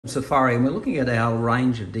Safari, and we're looking at our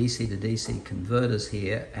range of DC to DC converters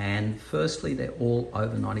here, and firstly they're all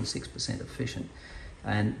over 96% efficient,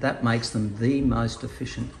 and that makes them the most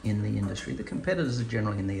efficient in the industry. The competitors are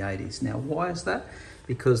generally in the 80s. Now why is that?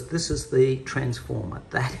 Because this is the transformer.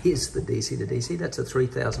 That is the DC to DC. That's a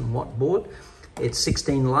 3000 watt board. It's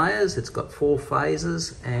 16 layers, it's got 4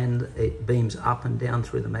 phases, and it beams up and down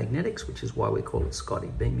through the magnetics, which is why we call it Scotty.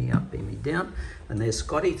 Beam me up, beam me down. And there's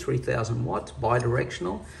Scotty, 3000 watts,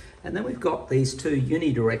 bi-directional. And then we've got these two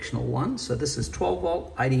unidirectional ones. So this is 12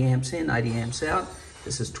 volt, 80 amps in, 80 amps out.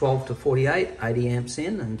 This is 12 to 48, 80 amps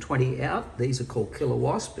in and 20 out. These are called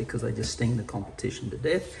Killa-Wasp because they just sting the competition to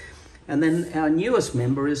death. And then our newest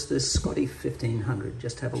member is this Scotty 1500.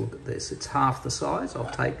 Just have a look at this. It's half the size. I'll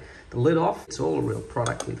take the lid off. It's all a real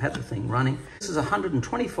product. We've had the thing running. This is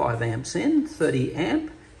 125 amps in, 30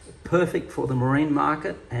 amp. Perfect for the marine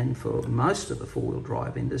market and for most of the four-wheel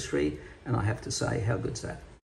drive industry. And I have to say, how good's that?